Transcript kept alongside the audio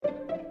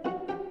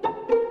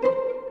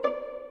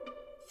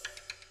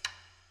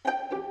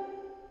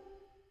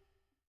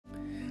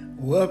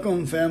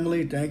Welcome,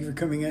 family. Thank you for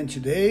coming in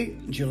today,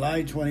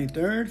 July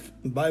 23rd,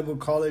 Bible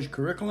College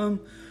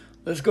Curriculum.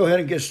 Let's go ahead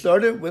and get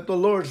started with the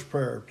Lord's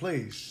Prayer,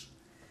 please.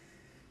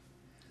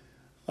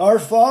 Our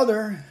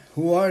Father,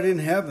 who art in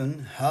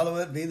heaven,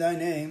 hallowed be thy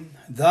name.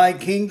 Thy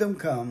kingdom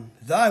come,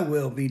 thy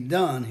will be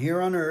done here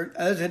on earth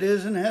as it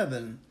is in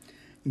heaven.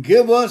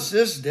 Give us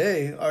this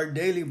day our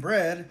daily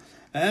bread,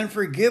 and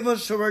forgive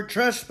us of our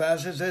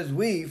trespasses as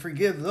we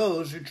forgive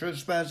those who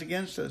trespass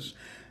against us.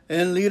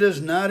 And lead us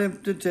not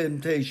into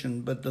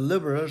temptation, but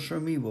deliver us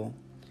from evil.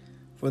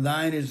 For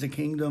thine is the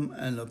kingdom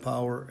and the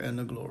power and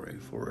the glory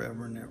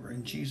forever and ever.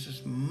 In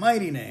Jesus'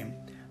 mighty name,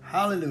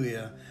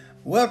 hallelujah.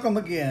 Welcome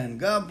again.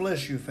 God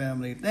bless you,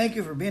 family. Thank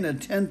you for being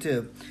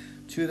attentive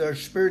to our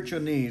spiritual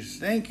needs.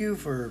 Thank you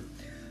for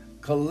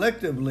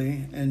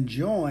collectively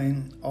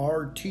enjoying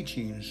our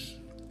teachings.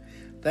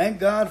 Thank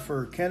God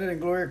for Kenneth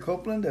and Gloria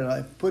Copeland that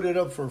I put it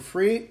up for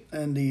free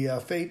and the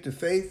Faith to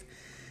Faith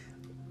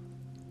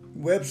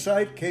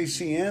website,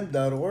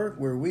 kcn.org,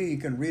 where we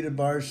can read it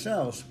by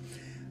ourselves.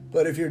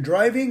 But if you're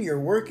driving, you're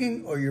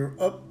working, or you're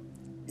up,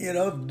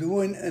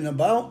 doing and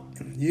about,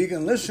 you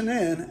can listen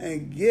in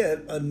and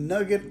get a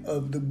nugget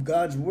of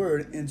God's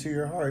word into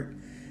your heart.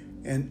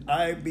 And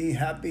I be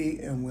happy,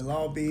 and we'll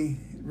all be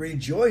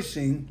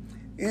rejoicing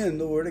in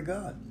the word of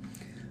God.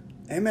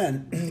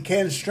 Amen.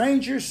 Can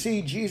strangers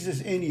see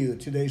Jesus in you?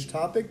 Today's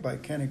topic by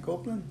Kenneth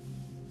Copeland.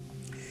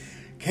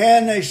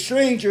 Can a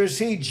stranger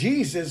see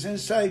Jesus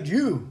inside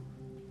you?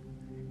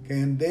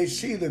 Can they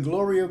see the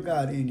glory of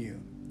God in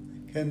you?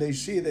 Can they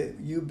see that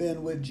you've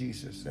been with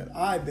Jesus, that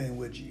I've been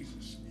with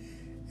Jesus?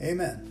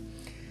 Amen.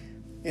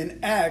 In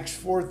Acts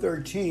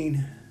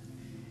 4:13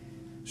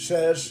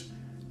 says,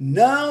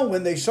 Now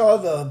when they saw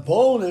the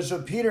boldness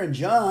of Peter and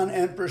John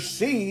and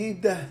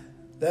perceived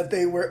that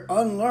they were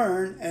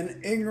unlearned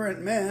and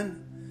ignorant men,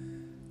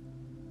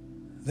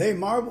 they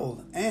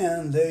marveled,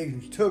 and they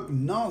took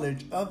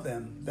knowledge of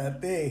them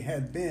that they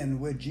had been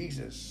with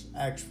Jesus.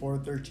 Acts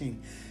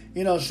 4:13.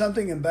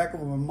 Something in the back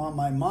of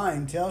my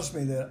mind tells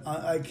me that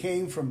I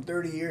came from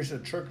 30 years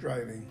of truck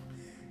driving,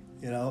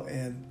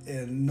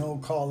 and no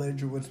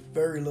college, or with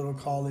very little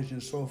college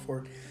and so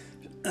forth.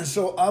 And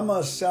so I'm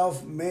a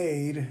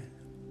self-made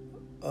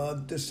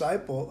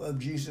disciple of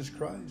Jesus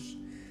Christ.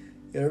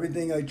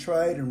 Everything I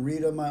tried and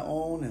read on my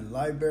own in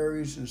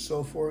libraries and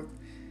so forth,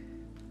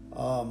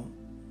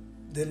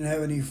 didn't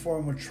have any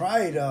formal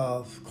tried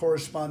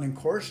corresponding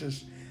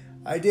courses.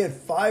 I did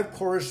 5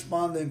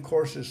 corresponding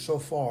courses so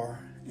far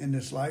in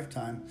this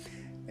lifetime.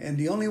 And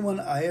the only one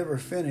I ever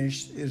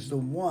finished is the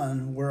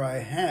one where I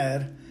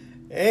had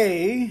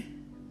a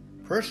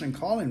person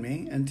calling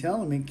me and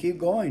telling me, keep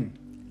going,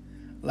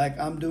 like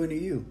I'm doing to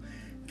you.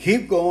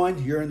 Keep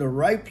going. You're in the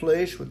right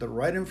place with the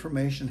right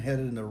information,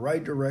 headed in the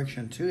right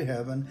direction to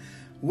heaven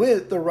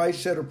with the right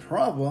set of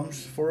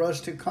problems for us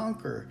to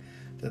conquer.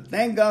 To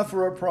thank God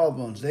for our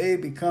problems. They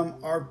become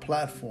our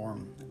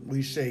platform.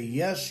 We say,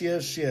 yes,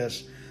 yes,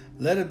 yes.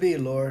 Let it be,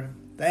 Lord.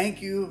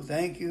 Thank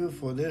you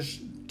for this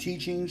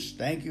teachings.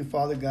 Thank you,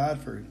 Father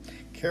God, for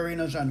carrying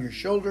us on your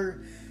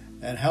shoulder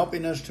and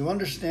helping us to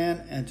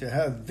understand and to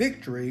have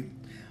victory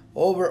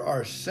over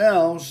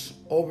ourselves,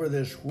 over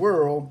this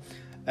world,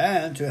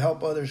 and to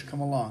help others come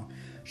along.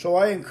 So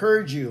I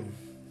encourage you,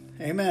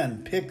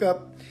 amen, pick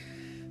up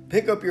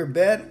your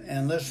bed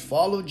and let's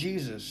follow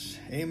Jesus.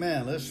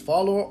 Amen. Let's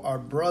follow our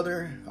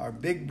brother, our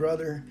big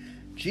brother,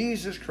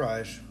 Jesus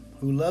Christ,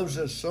 who loves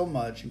us so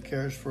much and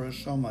cares for us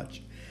so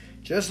much,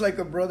 just like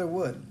a brother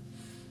would.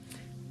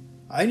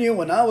 I knew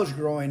when I was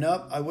growing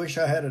up, I wish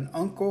I had an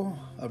uncle,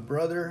 a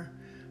brother,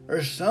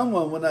 or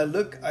someone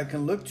I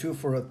can look to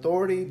for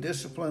authority,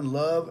 discipline,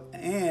 love,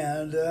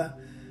 and a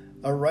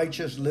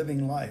righteous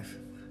living life.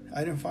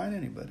 I didn't find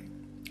anybody.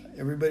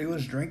 Everybody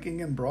was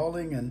drinking and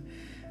brawling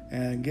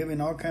and giving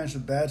all kinds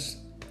of bad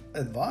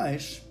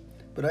advice.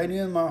 But I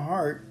knew in my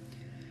heart,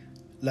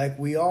 like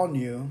we all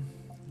knew,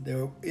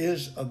 there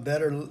is a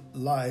better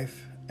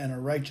life and a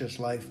righteous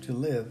life to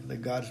live,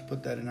 that God's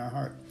put that in our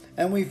heart.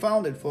 And we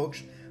found it,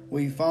 folks.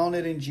 We found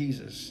it in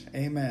Jesus.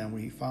 Amen.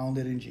 We found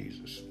it in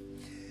Jesus.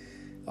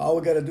 All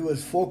we got to do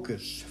is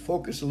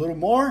focus a little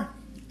more,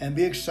 and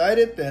be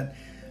excited that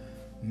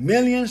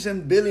millions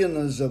and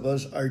billions of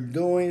us are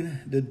doing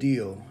the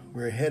deal.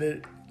 We're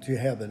headed to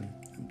heaven.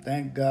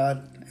 Thank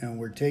God, and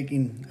we're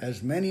taking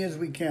as many as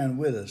we can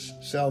with us.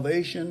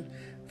 Salvation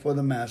for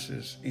the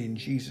masses in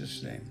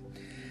Jesus' name.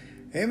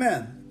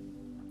 Amen.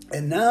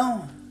 And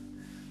now,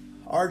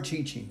 our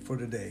teaching for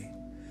today.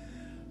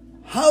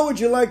 How would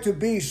you like to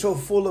be so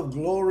full of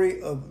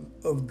glory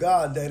of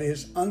God that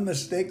is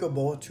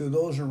unmistakable to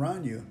those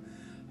around you?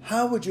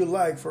 How would you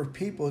like for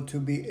people to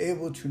be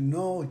able to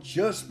know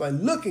just by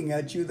looking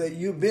at you that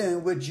you've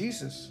been with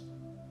Jesus?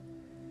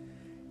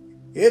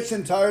 It's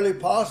entirely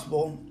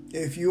possible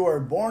if you are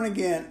born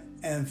again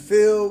and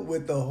filled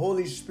with the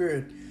Holy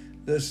Spirit,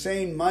 the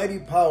same mighty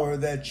power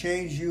that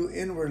changed you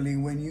inwardly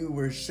when you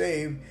were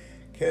saved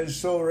can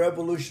so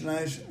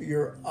revolutionize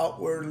your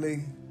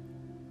outwardly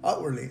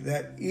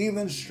that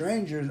even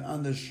strangers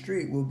on the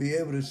street will be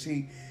able to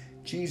see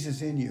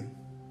Jesus in you.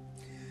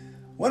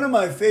 One of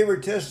my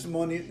favorite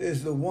testimonies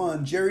is the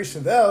one Jerry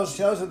Savelle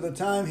tells of the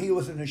time he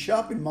was in a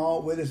shopping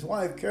mall with his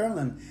wife,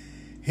 Carolyn.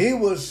 He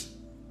was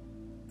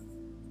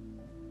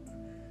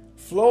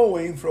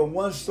flowing from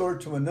one store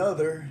to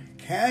another,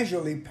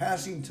 casually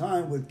passing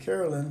time with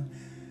Carolyn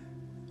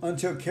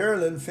until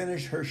Carolyn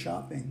finished her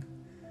shopping.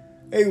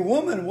 A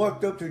woman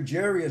walked up to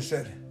Jerry and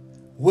said,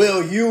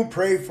 "Will you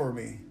pray for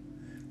me?"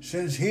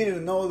 Since he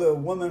didn't know the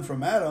woman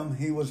from Adam,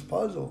 he was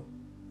puzzled.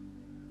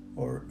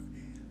 Or,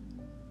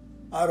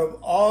 out of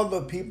all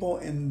the people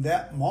in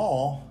that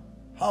mall,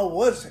 how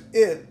was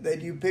it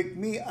that you picked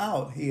me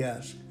out? He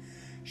asked.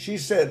 She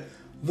said,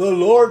 "The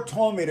Lord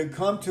told me to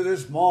come to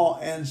this mall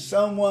and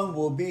someone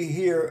will be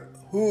here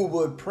who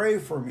would pray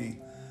for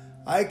me.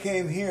 I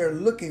came here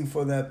looking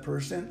for that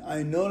person.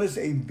 I noticed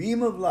a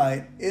beam of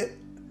light. It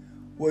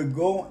would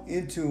go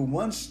into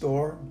one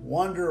store,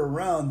 wander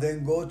around,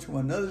 then go to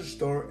another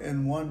store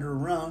and wander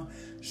around.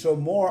 So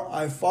more,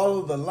 I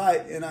followed the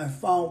light and I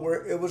found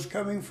where it was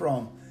coming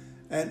from.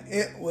 And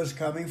it was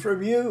coming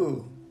from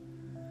you."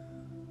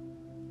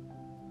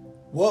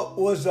 What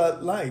was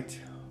that light?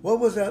 What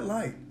was that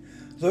light?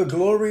 The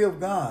glory of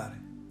God.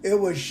 It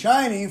was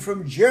shining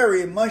from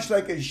Jerry, much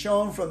like it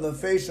shone from the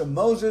face of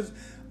Moses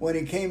when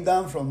he came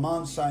down from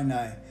Mount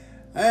Sinai.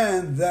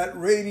 And that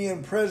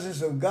radiant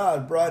presence of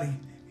God brought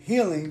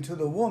healing to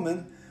the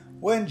woman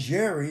when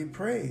Jerry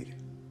prayed.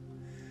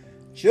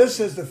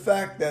 Just as the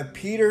fact that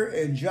Peter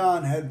and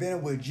John had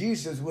been with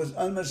Jesus was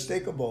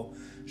unmistakable,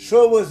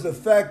 so was the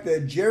fact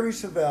that Jerry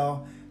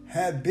Savelle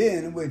had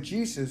been with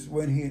Jesus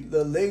when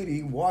the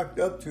lady walked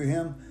up to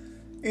him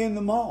in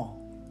the mall.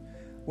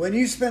 When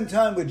you spend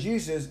time with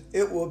Jesus,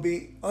 it will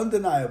be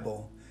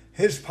undeniable.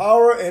 His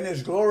power and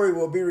His glory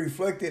will be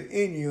reflected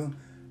in you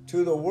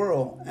to the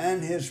world,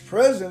 and His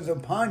presence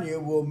upon you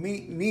will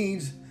meet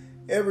needs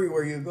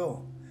everywhere you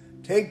go.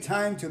 Take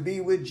time to be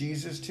with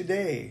Jesus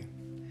today.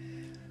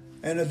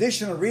 An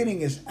additional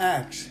reading is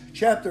Acts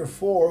chapter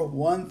 4,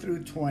 1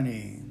 through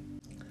 20.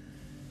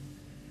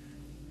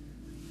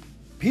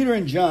 Peter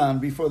and John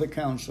before the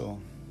council.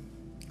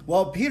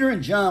 While Peter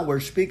and John were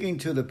speaking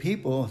to the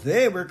people,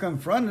 they were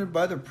confronted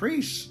by the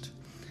priest,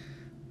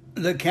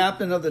 the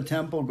captain of the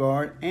temple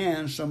guard,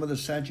 and some of the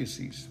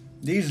Sadducees.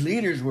 These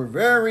leaders were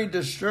very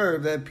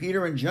disturbed that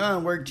Peter and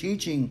John were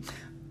teaching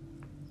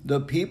the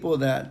people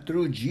that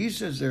through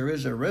Jesus there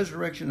is a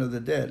resurrection of the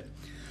dead.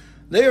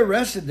 They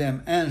arrested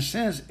them, and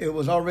since it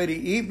was already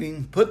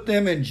evening, put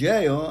them in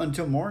jail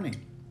until morning.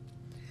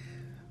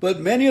 But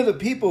many of the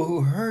people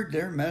who heard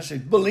their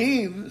message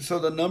believed, so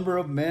the number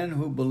of men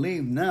who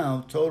believe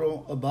now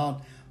total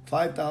about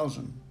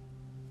 5,000.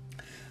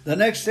 The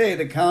next day,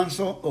 the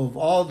council of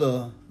all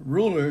the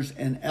rulers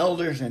and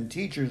elders and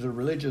teachers of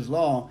religious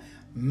law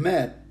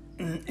met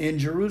in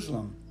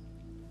Jerusalem.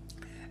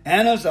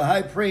 Annas the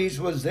high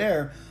priest was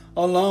there,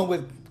 along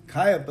with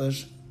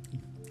Caiaphas,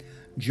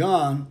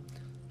 John,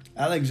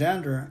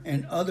 Alexander,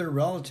 and other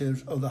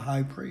relatives of the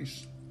high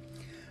priest.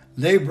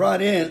 They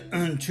brought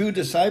in 2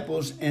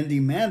 disciples and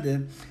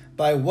demanded,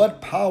 "By what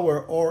power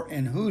or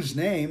in whose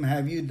name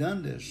have you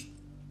done this?"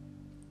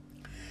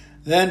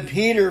 Then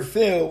Peter,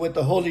 filled with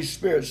the Holy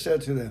Spirit,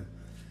 said to them,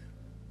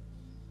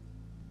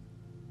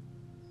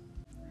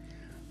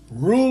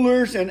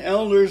 "Rulers and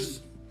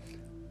elders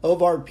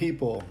of our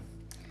people,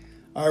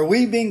 are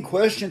we being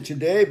questioned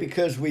today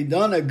because we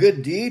done a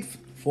good deed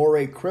for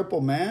a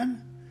crippled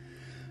man?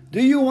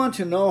 Do you want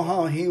to know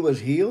how he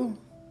was healed?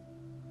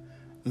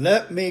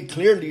 Let me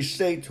clearly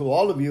state to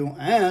all of you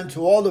and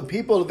to all the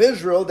people of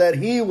Israel that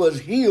he was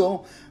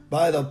healed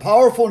by the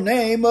powerful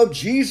name of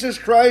Jesus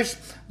Christ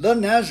the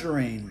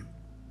Nazarene,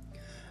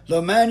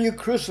 the man you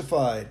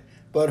crucified,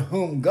 but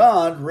whom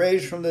God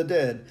raised from the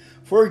dead.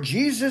 For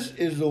Jesus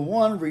is the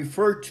one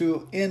referred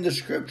to in the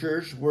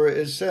scriptures where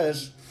it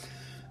says,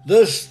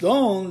 'The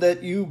stone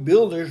that you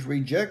builders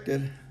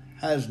rejected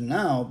has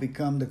now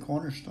become the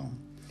cornerstone.'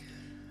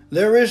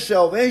 There is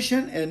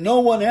salvation in no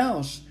one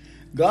else.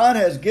 God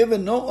has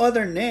given no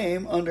other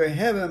name under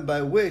heaven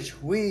by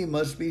which we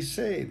must be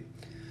saved."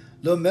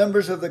 The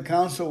members of the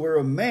council were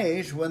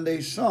amazed when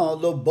they saw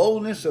the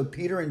boldness of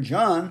Peter and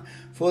John,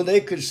 for they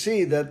could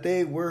see that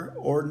they were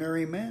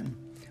ordinary men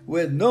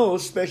with no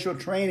special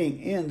training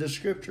in the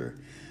scripture.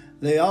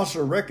 They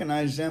also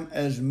recognized them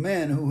as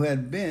men who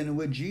had been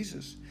with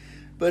Jesus.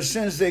 But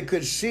since they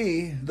could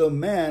see the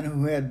man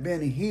who had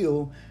been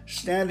healed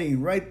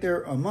standing right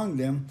there among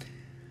them,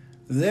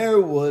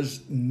 there was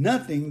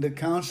nothing the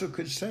council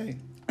could say.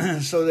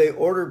 So they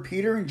ordered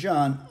Peter and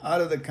John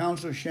out of the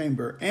council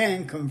chamber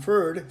and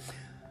conferred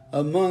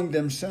among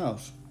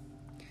themselves.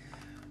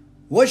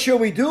 "What shall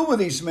we do with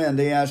these men?"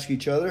 they asked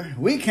each other.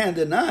 "We can't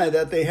deny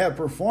that they have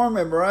performed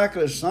a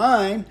miraculous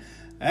sign,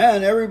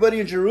 and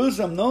everybody in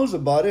Jerusalem knows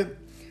about it.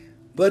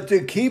 But to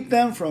keep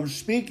them from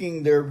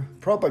speaking their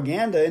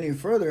propaganda any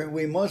further,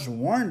 we must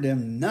warn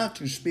them not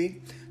to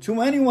speak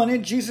to anyone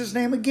in Jesus'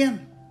 name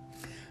again."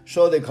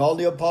 So they called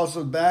the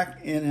apostles back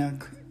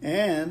and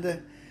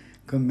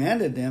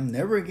commanded them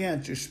never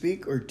again to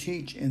speak or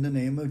teach in the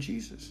name of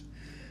Jesus.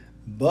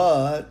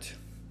 But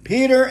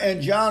Peter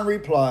and John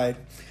replied,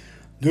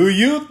 Do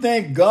you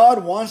think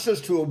God wants us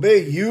to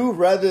obey you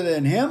rather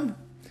than him?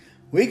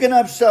 We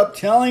cannot stop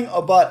telling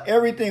about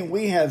everything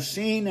we have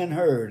seen and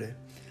heard.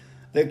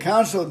 The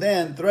council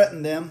then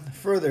threatened them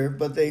further,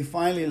 but they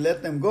finally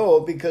let them go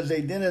because they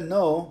didn't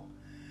know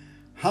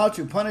how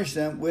to punish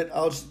them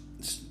without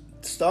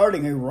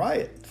starting a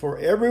riot. For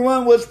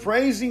everyone was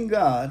praising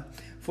God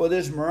for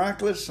this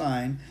miraculous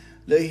sign,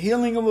 the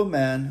healing of a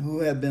man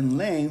who had been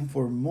lame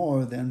for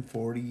more than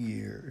 40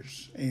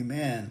 years.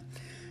 Amen.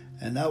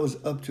 And that was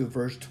up to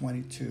verse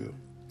 22.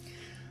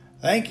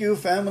 Thank you,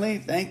 family.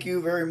 Thank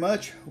you very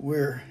much.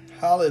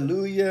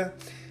 Hallelujah.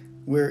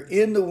 We're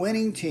in the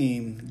winning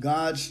team,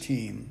 God's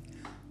team.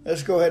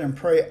 Let's go ahead and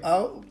pray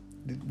out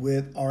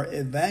with our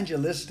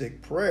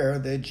evangelistic prayer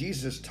that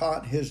Jesus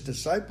taught his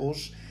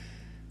disciples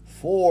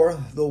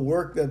for the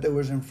work that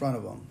was in front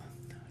of them.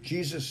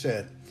 Jesus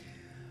said,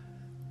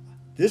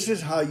 this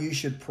is how you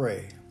should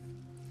pray.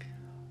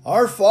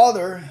 Our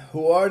Father,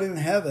 who art in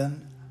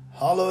heaven,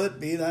 hallowed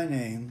be thy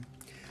name.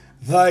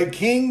 Thy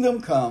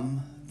kingdom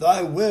come,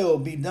 thy will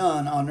be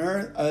done on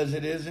earth as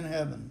it is in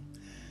heaven.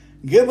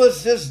 Give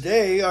us this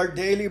day our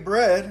daily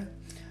bread,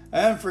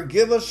 and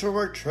forgive us of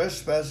our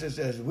trespasses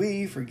as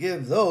we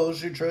forgive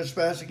those who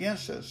trespass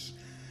against us.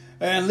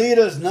 And lead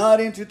us not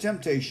into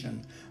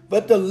temptation,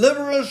 but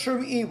deliver us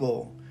from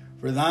evil.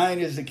 For thine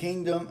is the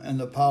kingdom and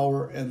the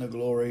power and the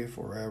glory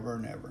forever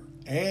and ever.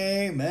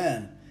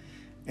 Amen.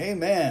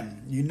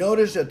 Amen. You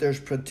notice that there's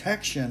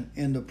protection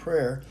in the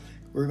prayer.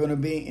 We're going to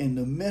be in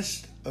the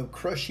midst of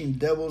crushing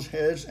devil's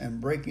heads and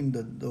breaking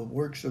the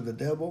works of the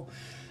devil.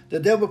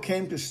 The devil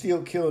came to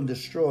steal, kill, and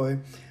destroy.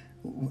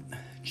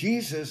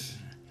 Jesus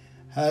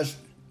has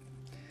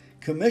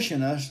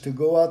commissioned us to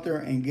go out there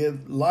and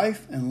give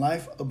life and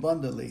life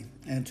abundantly,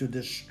 and to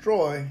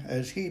destroy,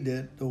 as he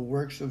did, the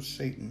works of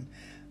Satan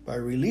by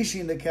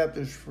releasing the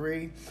captives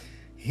free,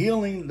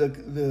 healing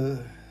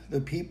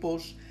the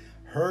people's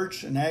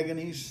hurts and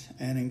agonies,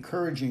 and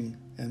encouraging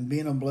and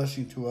being a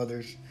blessing to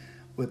others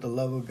with the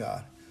love of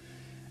God.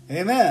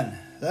 Amen.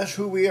 That's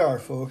who we are,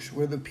 folks.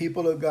 We're the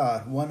people of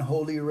God, one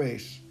holy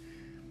race.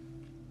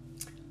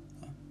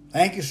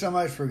 Thank you so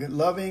much for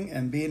loving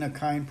and being a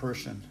kind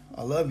person.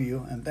 I love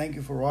you, and thank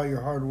you for all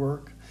your hard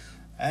work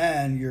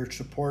and your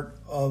support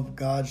of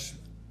God's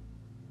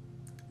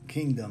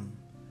kingdom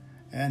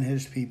and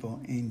his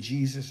people in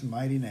Jesus'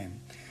 mighty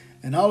name.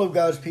 And all of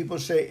God's people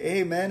say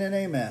amen and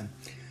amen.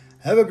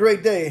 Have a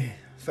great day,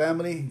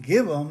 family.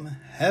 Give them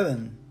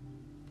heaven.